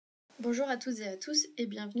Bonjour à toutes et à tous et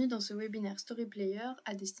bienvenue dans ce webinaire Storyplay'r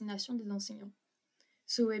à destination des enseignants.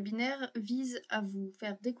 Ce webinaire vise à vous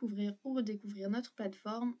faire découvrir ou redécouvrir notre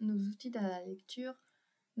plateforme, nos outils de la lecture,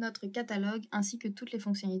 notre catalogue ainsi que toutes les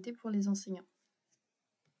fonctionnalités pour les enseignants.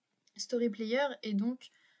 Storyplay'r est donc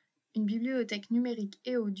une bibliothèque numérique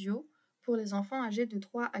et audio pour les enfants âgés de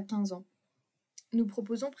 3 à 15 ans. Nous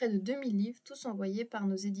proposons près de 2000 livres, tous envoyés par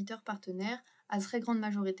nos éditeurs partenaires, à très grande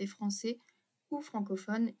majorité français ou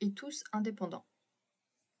francophones et tous indépendants.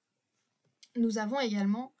 Nous avons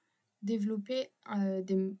également développé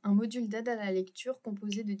un module d'aide à la lecture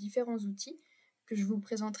composé de différents outils que je vous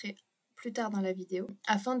présenterai plus tard dans la vidéo,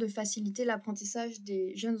 afin de faciliter l'apprentissage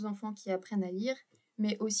des jeunes enfants qui apprennent à lire,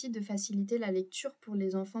 mais aussi de faciliter la lecture pour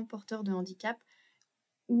les enfants porteurs de handicap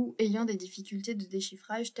ou ayant des difficultés de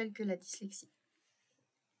déchiffrage telles que la dyslexie.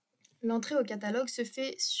 L'entrée au catalogue se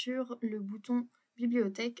fait sur le bouton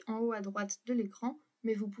bibliothèque en haut à droite de l'écran,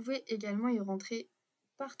 mais vous pouvez également y rentrer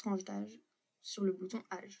par tranche d'âge sur le bouton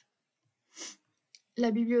âge.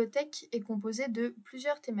 La bibliothèque est composée de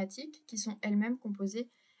plusieurs thématiques qui sont elles-mêmes composées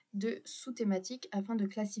de sous-thématiques afin de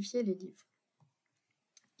classifier les livres.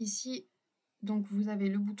 Ici, donc, vous avez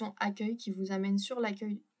le bouton accueil qui vous amène sur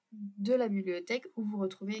l'accueil de la bibliothèque où vous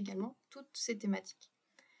retrouvez également toutes ces thématiques.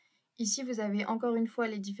 Ici, vous avez encore une fois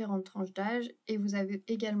les différentes tranches d'âge et vous avez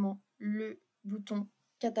également le bouton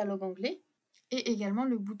catalogue anglais et également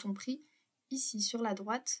le bouton prix ici sur la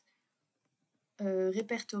droite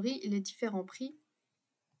répertorie les différents prix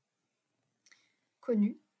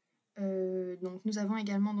connus. Donc nous avons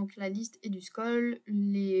également donc, la liste et du SCOL,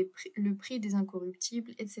 le prix des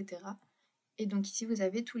incorruptibles, etc. Et donc ici vous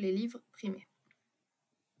avez tous les livres primés.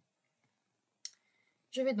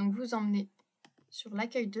 Je vais donc vous emmener sur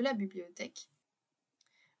l'accueil de la bibliothèque.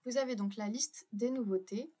 Vous avez donc la liste des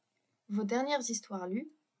nouveautés, vos dernières histoires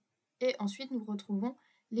lues, et ensuite nous retrouvons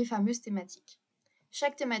les fameuses thématiques.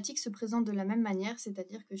 Chaque thématique se présente de la même manière,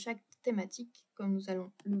 c'est-à-dire que chaque thématique, comme nous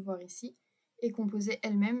allons le voir ici, est composée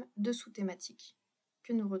elle-même de sous-thématiques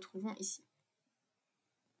que nous retrouvons ici.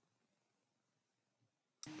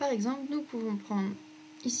 Par exemple, nous pouvons prendre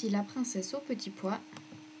ici la princesse au petit pois.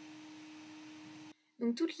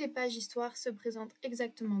 Donc toutes les pages histoires se présentent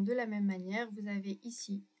exactement de la même manière. Vous avez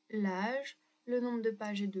ici l'âge, le nombre de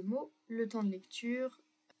pages et de mots, le temps de lecture,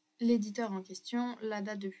 l'éditeur en question, la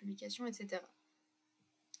date de publication, etc.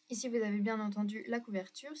 Ici, vous avez bien entendu la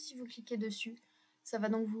couverture. Si vous cliquez dessus, ça va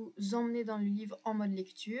donc vous emmener dans le livre en mode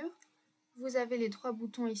lecture. Vous avez les 3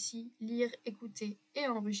 boutons ici, lire, écouter et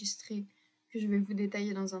enregistrer, que je vais vous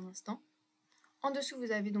détailler dans un instant. En dessous,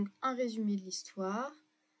 vous avez donc un résumé de l'histoire,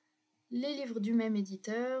 les livres du même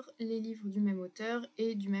éditeur, les livres du même auteur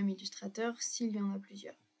et du même illustrateur s'il y en a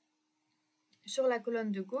plusieurs. Sur la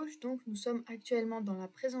colonne de gauche, donc, nous sommes actuellement dans la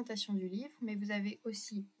présentation du livre, mais vous avez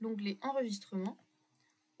aussi l'onglet enregistrement,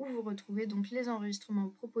 où vous retrouvez donc les enregistrements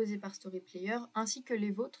proposés par Storyplay'r, ainsi que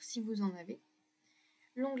les vôtres si vous en avez.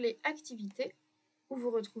 L'onglet activités, où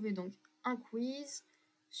vous retrouvez donc un quiz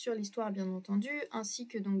sur l'histoire bien entendu, ainsi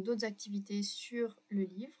que donc d'autres activités sur le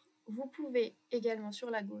livre. Vous pouvez également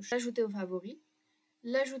sur la gauche l'ajouter aux favoris,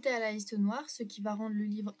 l'ajouter à la liste noire, ce qui va rendre le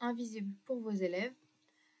livre invisible pour vos élèves,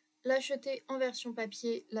 l'acheter en version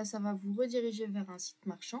papier, là ça va vous rediriger vers un site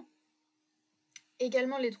marchand.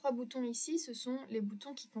 Également, les 3 boutons ici, ce sont les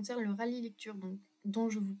boutons qui concernent le rallye lecture, donc, dont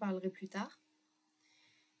je vous parlerai plus tard.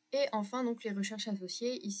 Et enfin, donc, les recherches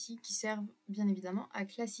associées ici qui servent bien évidemment à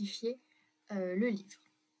classifier le livre.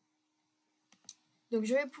 Donc,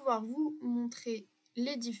 je vais pouvoir vous montrer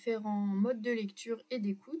les différents modes de lecture et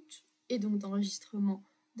d'écoute, et donc d'enregistrement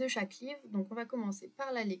de chaque livre. Donc, on va commencer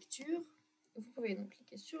par la lecture. Vous pouvez donc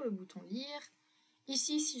cliquer sur le bouton lire.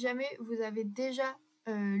 Ici, si jamais vous avez déjà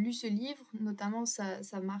lu ce livre, notamment ça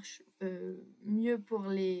marche mieux pour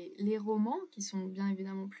les romans qui sont bien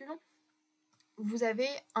évidemment plus longs, vous avez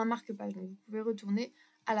un marque-page, donc vous pouvez retourner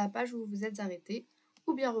à la page où vous vous êtes arrêté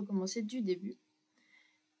ou bien recommencer du début.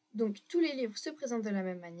 Donc tous les livres se présentent de la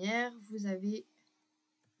même manière, vous avez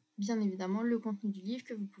bien évidemment le contenu du livre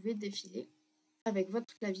que vous pouvez défiler avec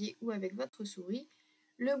votre clavier ou avec votre souris.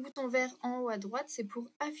 Le bouton vert en haut à droite, c'est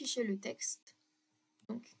pour afficher le texte,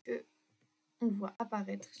 donc que on voit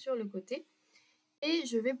apparaître sur le côté, et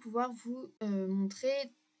je vais pouvoir vous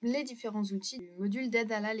montrer les différents outils du module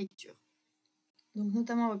d'aide à la lecture. Donc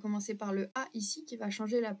notamment, on va commencer par le A ici qui va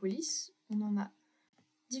changer la police. On en a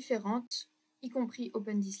différentes, y compris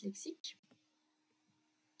Open Dyslexique.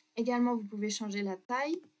 Également, vous pouvez changer la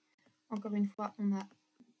taille. Encore une fois, on a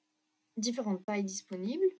différentes tailles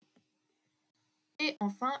disponibles. Et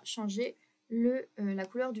enfin, changer la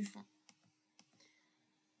couleur du fond.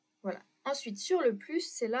 Voilà. Ensuite, sur le plus,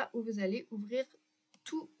 c'est là où vous allez ouvrir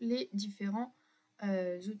tous les différents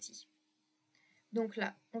outils. Donc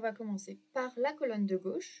là, on va commencer par la colonne de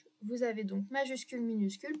gauche. Vous avez donc majuscule,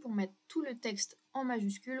 minuscule pour mettre tout le texte en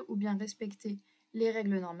majuscule ou bien respecter les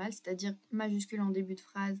règles normales, c'est-à-dire majuscule en début de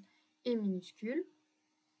phrase et minuscule.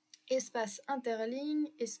 Espace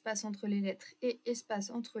interligne, espace entre les lettres et espace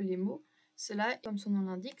entre les mots. Cela, comme son nom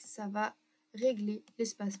l'indique, ça va régler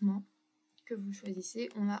l'espacement que vous choisissez.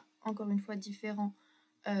 On a encore une fois différentes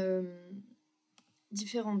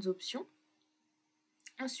options.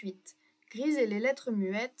 Ensuite, griser les lettres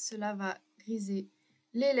muettes, cela va griser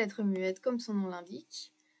les lettres muettes comme son nom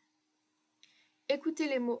l'indique. Écouter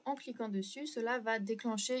les mots en cliquant dessus, cela va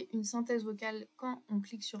déclencher une synthèse vocale quand on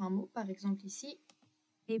clique sur un mot, par exemple ici.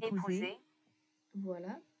 Épouser.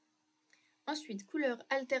 Voilà. Ensuite, couleur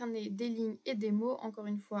alternée des lignes et des mots, encore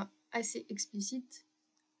une fois assez explicite.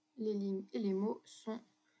 Les lignes et les mots sont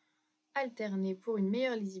alternés pour une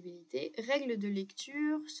meilleure lisibilité. Règle de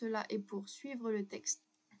lecture, cela est pour suivre le texte,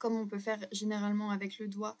 comme on peut faire généralement avec le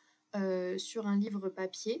doigt sur un livre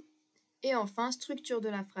papier. Et enfin, structure de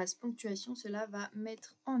la phrase, ponctuation, cela va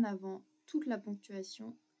mettre en avant toute la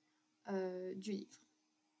ponctuation du livre.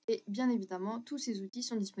 Et bien évidemment, tous ces outils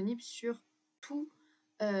sont disponibles sur tous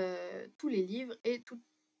les livres et toutes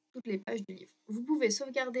les pages du livre. Vous pouvez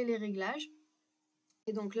sauvegarder les réglages.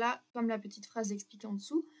 Et donc là, comme la petite phrase explique en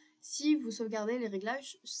dessous, si vous sauvegardez les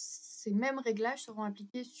réglages, ces mêmes réglages seront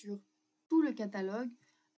appliqués sur tout le catalogue,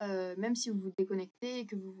 même si vous vous déconnectez et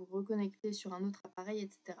que vous vous reconnectez sur un autre appareil,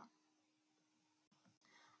 etc.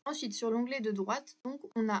 Ensuite, sur l'onglet de droite, donc,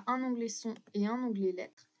 on a un onglet son et un onglet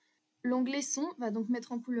lettres. L'onglet son va donc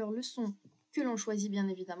mettre en couleur le son que l'on choisit bien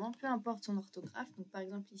évidemment, peu importe son orthographe. Donc par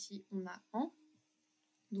exemple ici, on a en,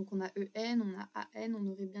 donc on a EN, on a AN, on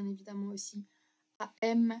aurait bien évidemment aussi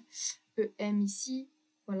AM, EM ici,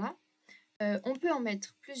 voilà. On peut en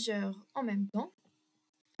mettre plusieurs en même temps.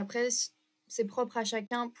 Après, c'est propre à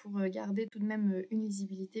chacun pour garder tout de même une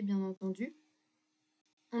lisibilité, bien entendu.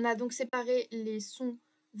 On a donc séparé les sons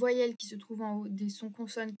voyelles qui se trouvent en haut des sons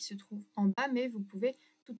consonnes qui se trouvent en bas, mais vous pouvez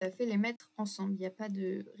tout à fait les mettre ensemble. Il n'y a pas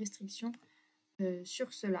de restriction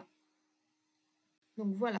sur cela.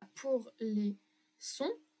 Donc voilà pour les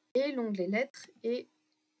sons, et l'onglet lettres et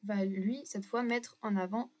va lui cette fois mettre en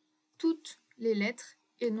avant toutes les lettres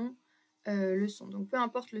et non le son. Donc peu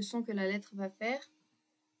importe le son que la lettre va faire,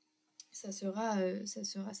 ça sera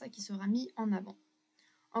ça qui sera mis en avant.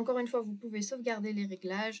 Encore une fois, vous pouvez sauvegarder les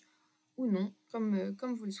réglages ou non,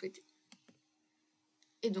 comme vous le souhaitez.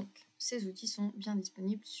 Et donc, ces outils sont bien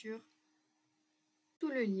disponibles sur tout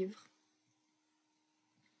le livre.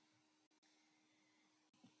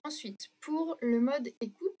 Ensuite, pour le mode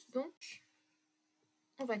écoute, donc,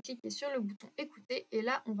 on va cliquer sur le bouton écouter et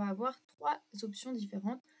là, on va avoir 3 options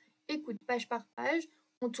différentes. Écoute page par page,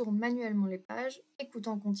 on tourne manuellement les pages, écoute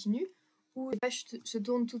en continu, où les pages se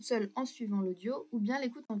tournent toutes seules en suivant l'audio, ou bien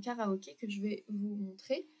l'écoute en karaoké que je vais vous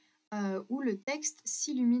montrer, où le texte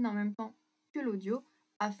s'illumine en même temps que l'audio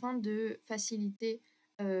afin de faciliter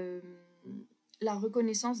la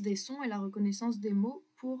reconnaissance des sons et la reconnaissance des mots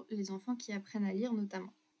pour les enfants qui apprennent à lire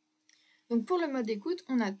notamment. Donc pour le mode écoute,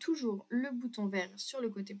 on a toujours le bouton vert sur le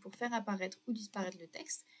côté pour faire apparaître ou disparaître le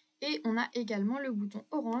texte, et on a également le bouton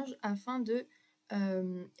orange afin de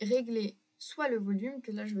régler soit le volume,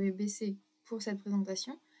 que là je vais baisser pour cette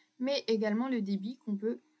présentation, mais également le débit qu'on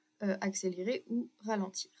peut accélérer ou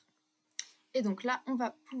ralentir. Et donc là, on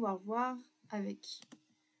va pouvoir voir avec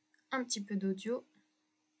un petit peu d'audio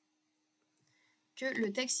que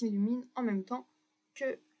le texte s'illumine en même temps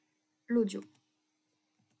que l'audio.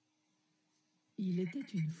 Il était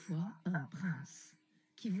une fois un prince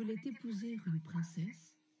qui voulait épouser une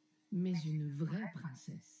princesse, mais une vraie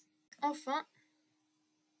princesse. Enfin,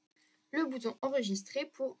 le bouton enregistrer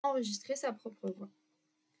pour enregistrer sa propre voix.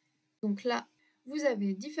 Donc là, vous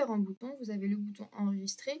avez différents boutons. Vous avez le bouton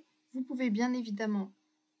enregistrer. Vous pouvez bien évidemment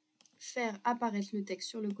faire apparaître le texte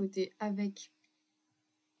sur le côté avec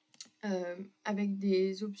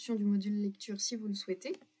des options du module lecture si vous le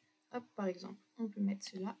souhaitez. Hop, par exemple, on peut mettre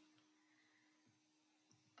cela.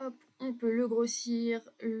 Hop, on peut le grossir,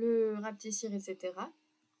 le rapetissir, etc.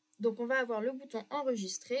 Donc on va avoir le bouton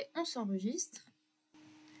enregistrer, on s'enregistre.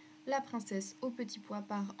 La princesse au petit pois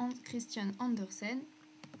par Christian Andersen.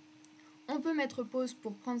 On peut mettre pause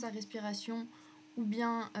pour prendre sa respiration ou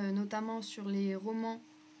bien notamment sur les romans,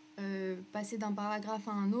 passer d'un paragraphe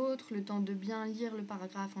à un autre, le temps de bien lire le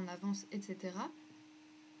paragraphe en avance, etc.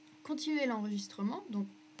 Continuer l'enregistrement, donc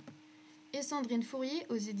et Sandrine Fourier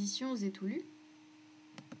aux éditions Zétoulu.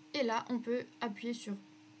 Et là, on peut appuyer sur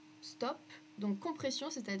stop, donc compression,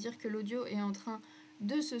 c'est-à-dire que l'audio est en train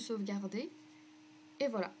de se sauvegarder. Et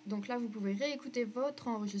voilà, donc là vous pouvez réécouter votre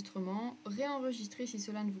enregistrement, réenregistrer si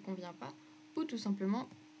cela ne vous convient pas, ou tout simplement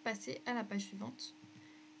passer à la page suivante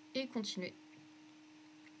et continuer.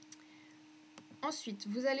 Ensuite,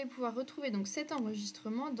 vous allez pouvoir retrouver donc cet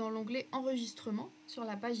enregistrement dans l'onglet Enregistrement sur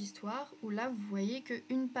la page Histoire, où là vous voyez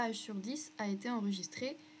qu'une page sur 10 a été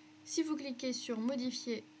enregistrée. Si vous cliquez sur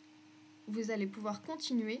Modifier, vous allez pouvoir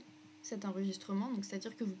continuer cet enregistrement, donc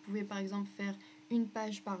c'est-à-dire que vous pouvez par exemple faire une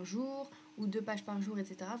page par jour ou 2 pages par jour,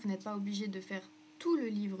 etc. Vous n'êtes pas obligé de faire tout le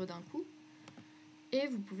livre d'un coup. Et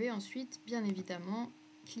vous pouvez ensuite, bien évidemment,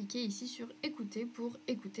 cliquer ici sur Écouter pour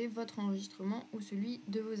écouter votre enregistrement ou celui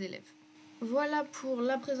de vos élèves. Voilà pour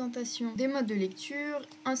la présentation des modes de lecture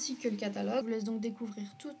ainsi que le catalogue. Je vous laisse donc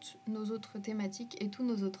découvrir toutes nos autres thématiques et tous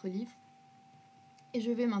nos autres livres. Et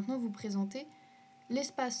je vais maintenant vous présenter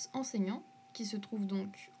l'espace enseignant qui se trouve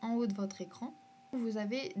donc en haut de votre écran. Vous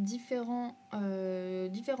avez différents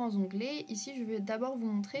onglets. Ici, je vais d'abord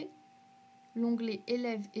vous montrer l'onglet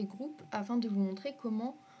élèves et groupes afin de vous montrer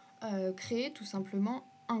comment créer tout simplement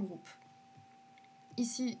un groupe.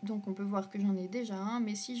 Ici, donc, on peut voir que j'en ai déjà un,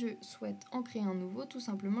 mais si je souhaite en créer un nouveau, tout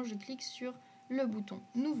simplement, je clique sur le bouton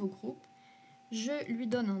Nouveau groupe. Je lui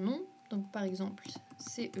donne un nom, donc par exemple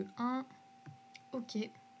CE1, OK.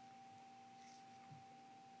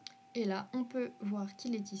 Et là, on peut voir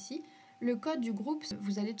qu'il est ici. Le code du groupe,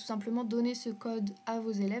 vous allez tout simplement donner ce code à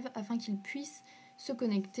vos élèves afin qu'ils puissent se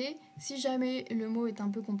connecter. Si jamais le mot est un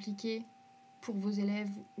peu compliqué pour vos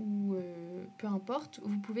élèves ou peu importe,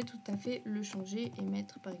 vous pouvez tout à fait le changer et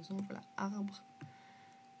mettre par exemple voilà, arbre.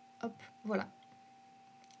 Hop, voilà.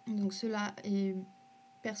 Donc cela est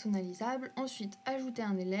personnalisable. Ensuite, ajouter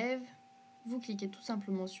un élève. Vous cliquez tout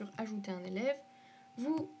simplement sur ajouter un élève.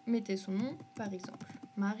 Vous mettez son nom, par exemple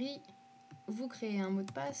Marie. Vous créez un mot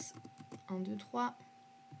de passe. 1, 2, 3.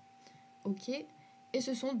 OK. Et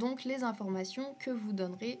ce sont donc les informations que vous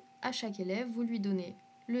donnerez à chaque élève. Vous lui donnez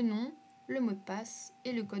le nom, le mot de passe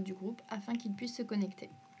et le code du groupe afin qu'il puisse se connecter.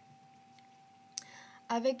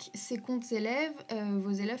 Avec ces comptes élèves,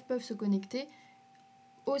 vos élèves peuvent se connecter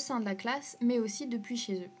au sein de la classe, mais aussi depuis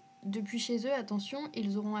chez eux. Depuis chez eux, attention,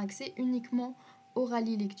 ils auront accès uniquement au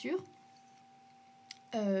rallye lecture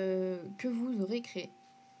que vous aurez créé.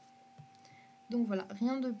 Donc voilà,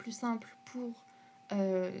 rien de plus simple pour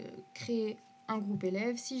créer un groupe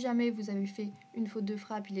élève. Si jamais vous avez fait une faute de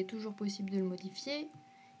frappe, il est toujours possible de le modifier.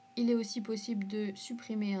 Il est aussi possible de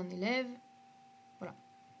supprimer un élève. Voilà.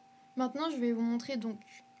 Maintenant, je vais vous montrer donc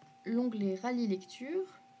l'onglet rallye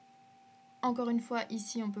lecture. Encore une fois,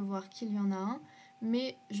 ici, on peut voir qu'il y en a un,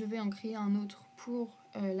 mais je vais en créer un autre pour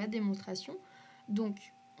la démonstration.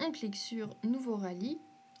 Donc, on clique sur Nouveau rallye.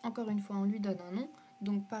 Encore une fois, on lui donne un nom.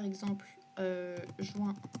 Donc, par exemple,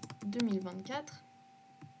 juin 2024.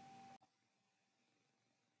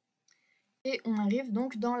 Et on arrive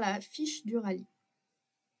donc dans la fiche du rallye.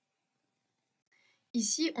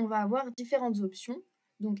 Ici, on va avoir différentes options.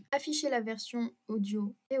 Donc, afficher la version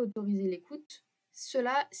audio et autoriser l'écoute.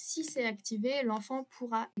 Cela, si c'est activé, l'enfant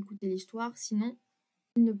pourra écouter l'histoire, sinon,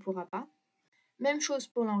 il ne pourra pas. Même chose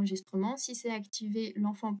pour l'enregistrement. Si c'est activé,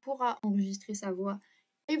 l'enfant pourra enregistrer sa voix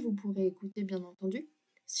et vous pourrez écouter, bien entendu.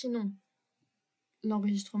 Sinon,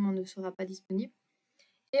 l'enregistrement ne sera pas disponible.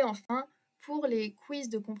 Et enfin, pour les quiz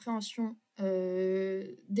de compréhension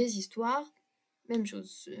des histoires, même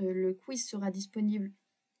chose. Le quiz sera disponible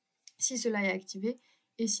si cela est activé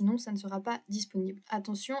et sinon, ça ne sera pas disponible.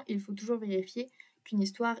 Attention, il faut toujours vérifier qu'une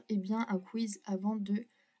histoire est bien un quiz avant de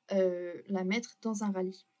la mettre dans un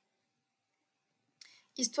rallye.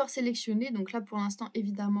 Histoire sélectionnée, donc là pour l'instant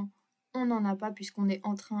évidemment on n'en a pas puisqu'on est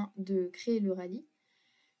en train de créer le rallye.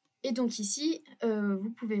 Et donc ici vous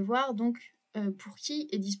pouvez voir donc pour qui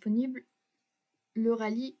est disponible le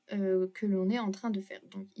rallye que l'on est en train de faire.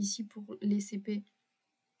 Donc ici pour les CP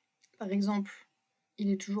par exemple il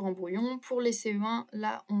est toujours en brouillon. Pour les CE1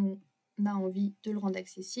 là on a envie de le rendre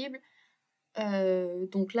accessible.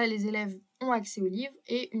 Donc là les élèves ont accès au livre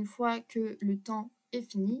et une fois que le temps est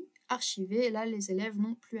fini, archivé, et là les élèves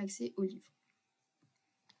n'ont plus accès au livre.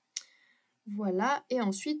 Voilà, et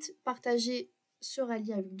ensuite partagez ce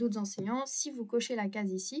rallye avec d'autres enseignants. Si vous cochez la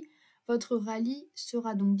case ici, votre rallye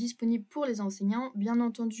sera donc disponible pour les enseignants. Bien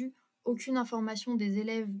entendu, aucune information des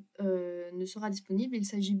élèves ne sera disponible, il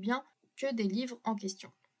s'agit bien que des livres en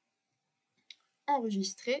question.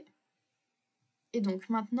 Enregistrer. Et donc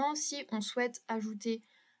maintenant, si on souhaite ajouter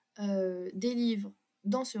des livres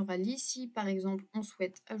dans ce rallye, si par exemple on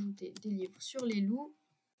souhaite ajouter des livres sur les loups,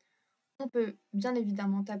 on peut bien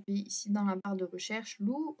évidemment taper ici dans la barre de recherche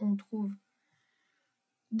loups, on trouve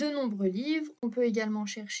de nombreux livres. On peut également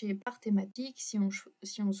chercher par thématique si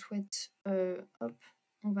on souhaite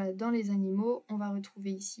on va dans les animaux, on va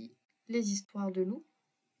retrouver ici les histoires de loups.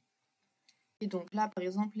 Et donc là, par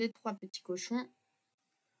exemple, les 3 petits cochons,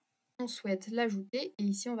 on souhaite l'ajouter. Et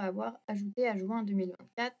ici, on va avoir ajouté à juin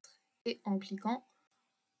 2024. Et en cliquant,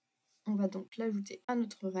 on va donc l'ajouter à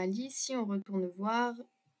notre rallye. Si on retourne voir,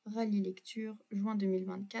 rallye lecture, juin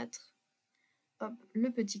 2024, hop,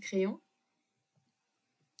 le petit crayon.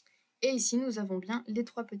 Et ici, nous avons bien les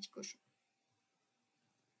 3 petits cochons.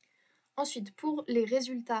 Ensuite, pour les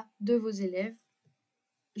résultats de vos élèves,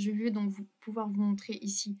 je vais donc pouvoir vous montrer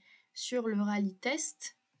ici sur le rallye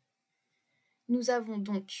test. Nous avons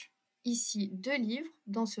donc ici 2 livres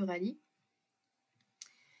dans ce rallye.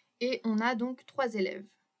 Et on a donc 3 élèves.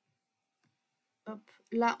 Hop,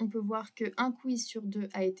 là, on peut voir qu'un quiz sur 2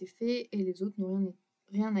 a été fait et les autres,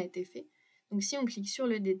 rien n'a été fait. Donc si on clique sur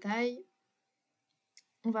le détail,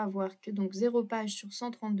 on va voir que donc 0 pages sur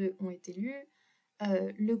 132 ont été lues.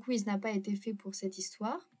 Le quiz n'a pas été fait pour cette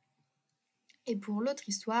histoire. Et pour l'autre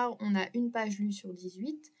histoire, on a 1 page lue sur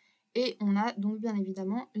 18. Et on a donc bien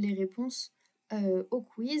évidemment les réponses au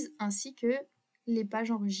quiz ainsi que les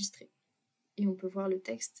pages enregistrées. Et on peut voir le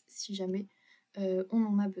texte si jamais on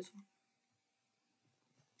en a besoin.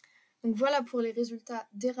 Donc voilà pour les résultats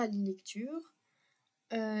des rallyes lecture.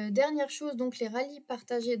 Dernière chose, donc les rallyes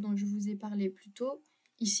partagés dont je vous ai parlé plus tôt.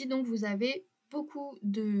 Ici, donc, vous avez beaucoup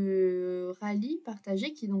de rallyes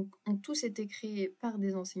partagés qui donc ont tous été créés par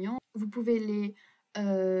des enseignants. Vous pouvez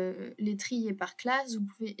les trier par classe. Vous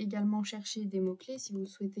pouvez également chercher des mots-clés si vous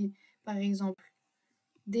souhaitez, par exemple,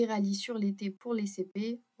 des rallyes sur l'été pour les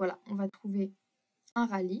CP. Voilà, on va trouver un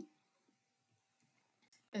rallye.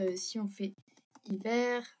 Si on fait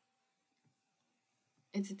hiver,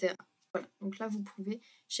 etc. Voilà, donc là, vous pouvez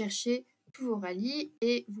chercher tous vos rallyes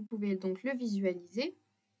et vous pouvez donc le visualiser.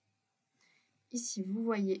 Ici, vous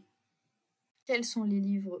voyez quels sont les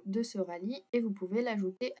livres de ce rallye et vous pouvez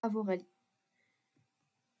l'ajouter à vos rallyes.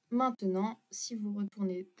 Maintenant, si vous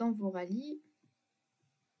retournez dans vos rallyes,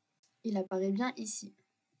 il apparaît bien ici.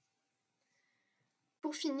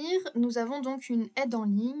 Pour finir, nous avons donc une aide en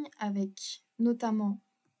ligne avec notamment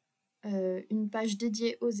une page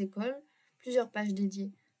dédiée aux écoles, plusieurs pages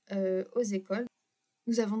dédiées aux écoles.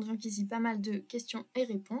 Nous avons donc ici pas mal de questions et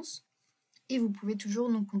réponses. Et vous pouvez toujours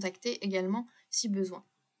nous contacter également si besoin.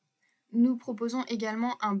 Nous proposons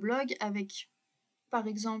également un blog avec, par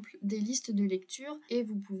exemple, des listes de lecture et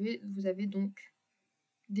vous avez donc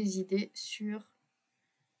des idées sur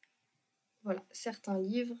certains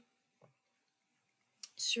livres,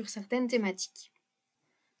 sur certaines thématiques.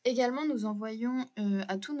 Également, nous envoyons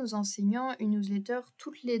à tous nos enseignants une newsletter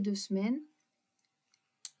toutes les 2 semaines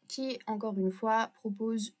qui, encore une fois,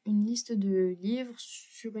 propose une liste de livres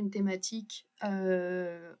sur une thématique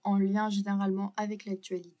en lien généralement avec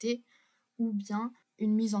l'actualité, ou bien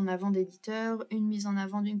une mise en avant d'éditeurs, une mise en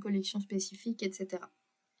avant d'une collection spécifique, etc.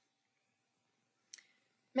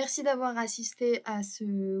 Merci d'avoir assisté à ce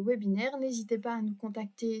webinaire. N'hésitez pas à nous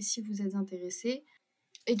contacter si vous êtes intéressé.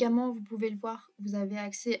 Également, vous pouvez le voir, vous avez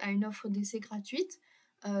accès à une offre d'essai gratuite,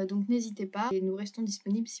 donc n'hésitez pas et nous restons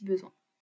disponibles si besoin.